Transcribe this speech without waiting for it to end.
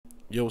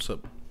Yo, what's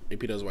up? AP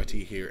does YT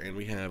here, and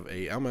we have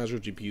a Mazrah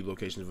GPU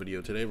locations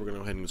video. Today we're going to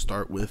go ahead and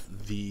start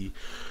with the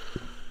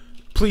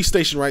police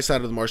station right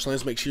side of the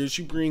marshlands. Make sure that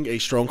you bring a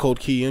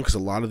stronghold key in, because a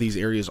lot of these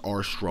areas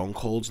are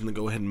strongholds. And then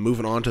go ahead and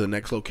moving on to the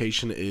next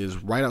location is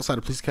right outside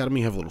of police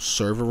academy. You have a little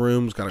server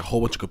room. It's got a whole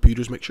bunch of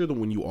computers. Make sure that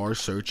when you are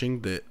searching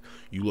that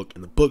you look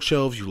in the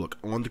bookshelves, you look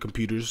on the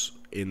computers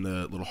in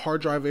the little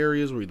hard drive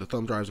areas where the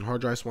thumb drives and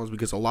hard drive spawns,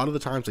 because a lot of the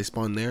times they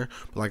spawn there.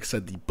 But like I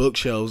said, the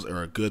bookshelves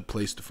are a good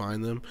place to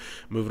find them.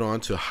 Moving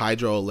on to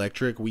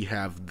hydroelectric, we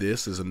have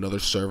this is another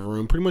server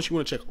room. Pretty much you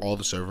want to check all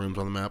the server rooms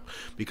on the map,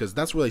 because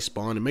that's where they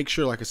spawn. And make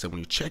sure, like I said, when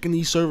you're checking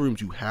these server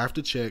rooms, you have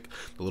to check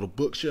the little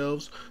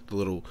bookshelves, the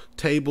little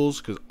tables,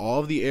 because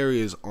all of the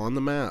areas on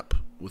the map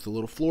with the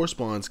little floor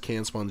spawns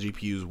can spawn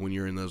GPUs when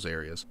you're in those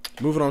areas.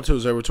 Moving on to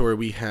observatory,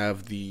 we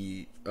have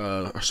the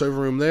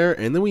server room there,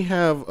 and then we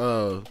have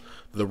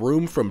the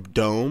room from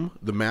Dome,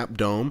 the map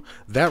Dome.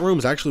 That room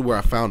is actually where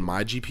I found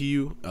my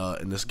GPU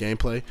in this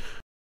gameplay.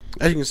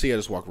 As you can see, I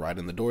just walked right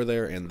in the door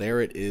there, and there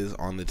it is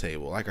on the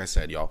table. Like I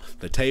said, y'all,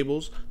 the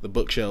tables, the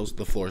bookshelves,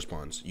 the floor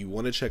spawns. You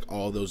want to check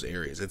all those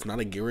areas. It's not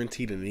a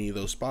guaranteed in any of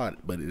those spots,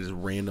 but it is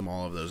random,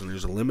 all of those, and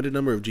there's a limited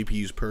number of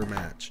GPUs per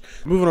match.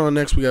 Moving on,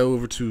 next we go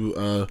over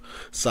to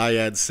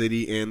Syad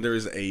City, and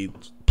there's a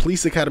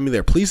police academy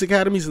there. Police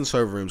academies and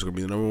server rooms are going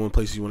to be the #1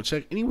 places you want to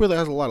check. Anywhere that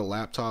has a lot of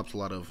laptops, a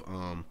lot of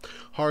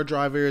hard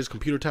drive areas,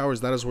 computer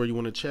towers, that is where you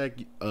want to check.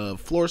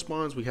 Floor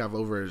spawns, we have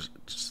over at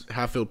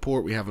Hatfield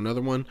Port, we have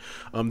another one.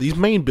 These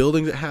main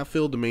buildings at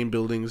Hatfield, the main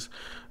buildings,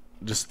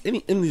 just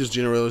any of these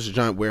generators,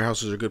 giant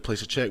warehouses are a good place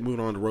to check. Moving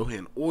on to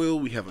Rohan Oil,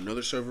 we have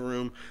another server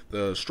room.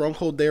 The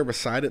stronghold there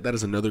beside it, that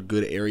is another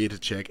good area to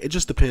check. It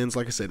just depends.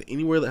 Like I said,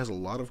 anywhere that has a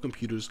lot of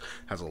computers,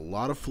 has a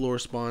lot of floor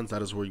spawns,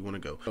 that is where you want to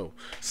go. So,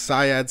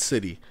 Syad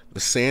City, the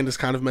sand is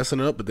kind of messing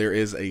it up, but there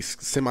is a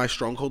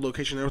semi-stronghold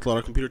location there with a lot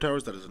of computer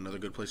towers. That is another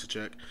good place to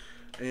check.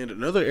 And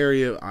another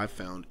area I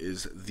found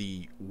is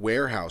the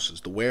warehouses.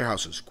 The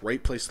warehouses,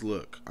 great place to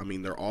look. I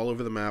mean, they're all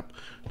over the map.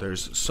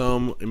 There's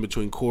some in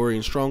between Quarry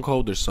and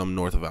Stronghold. There's some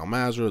north of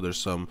Mazrah. There's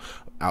some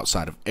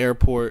outside of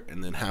Airport.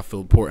 And then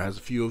Hatfield Port has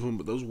a few of them.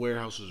 But those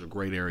warehouses are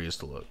great areas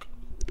to look.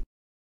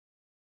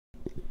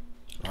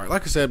 Alright,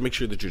 like I said, make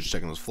sure that you're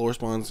checking those floor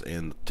spawns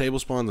and table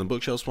spawns and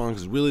bookshelf spawns,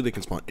 because really they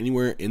can spawn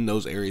anywhere in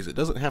those areas. It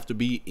doesn't have to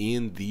be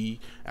in the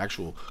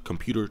actual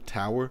computer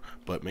tower,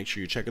 but make sure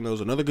you're checking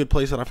those. Another good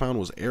place that I found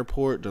was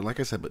Airport.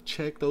 Like I said, but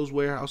check those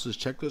warehouses,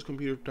 check those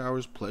computer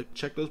towers,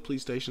 check those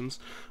police stations.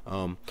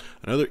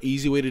 Another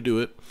easy way to do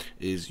it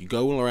is you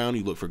go around,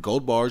 you look for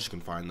gold bars. You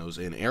can find those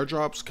in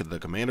airdrops, the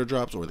commander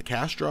drops, or the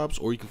cash drops,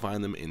 or you can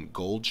find them in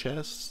gold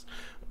chests,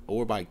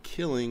 or by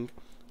killing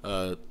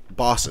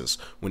bosses.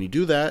 When you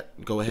do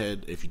that, go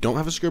ahead, if you don't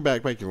have a secure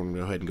backpack, you're going to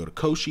go ahead and go to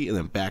Koshi and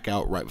then back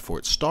out right before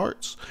it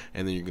starts,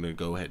 and then you're going to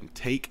go ahead and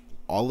take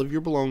all of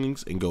your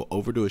belongings and go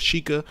over to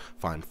Ashika,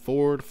 find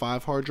 4 to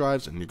 5 hard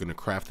drives, and you're going to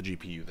craft the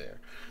GPU there.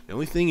 The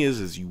only thing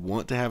is you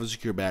want to have a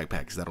secure backpack,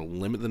 because that'll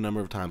limit the number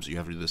of times that you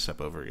have to do this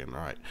step over again.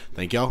 Alright,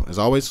 thank y'all. As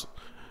always,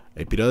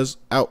 AP does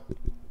out.